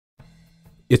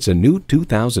It's a new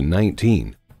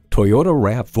 2019 Toyota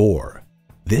RAV4.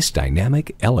 This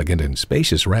dynamic, elegant, and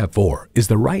spacious RAV4 is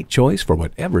the right choice for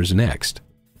whatever's next.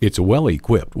 It's well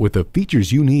equipped with the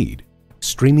features you need: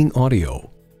 streaming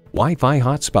audio, Wi-Fi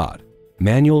hotspot,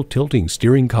 manual tilting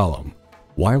steering column,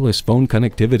 wireless phone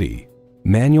connectivity,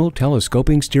 manual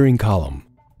telescoping steering column,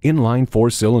 inline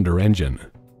 4-cylinder engine,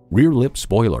 rear lip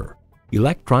spoiler,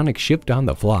 electronic shift on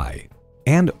the fly,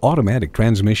 and automatic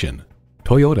transmission.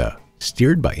 Toyota,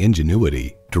 steered by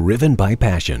ingenuity, driven by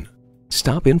passion.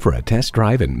 Stop in for a test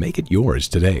drive and make it yours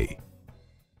today.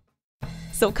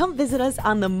 So come visit us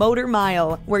on the Motor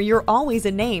Mile, where you're always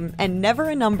a name and never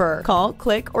a number. Call,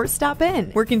 click, or stop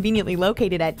in. We're conveniently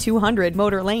located at 200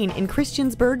 Motor Lane in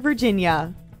Christiansburg,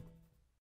 Virginia.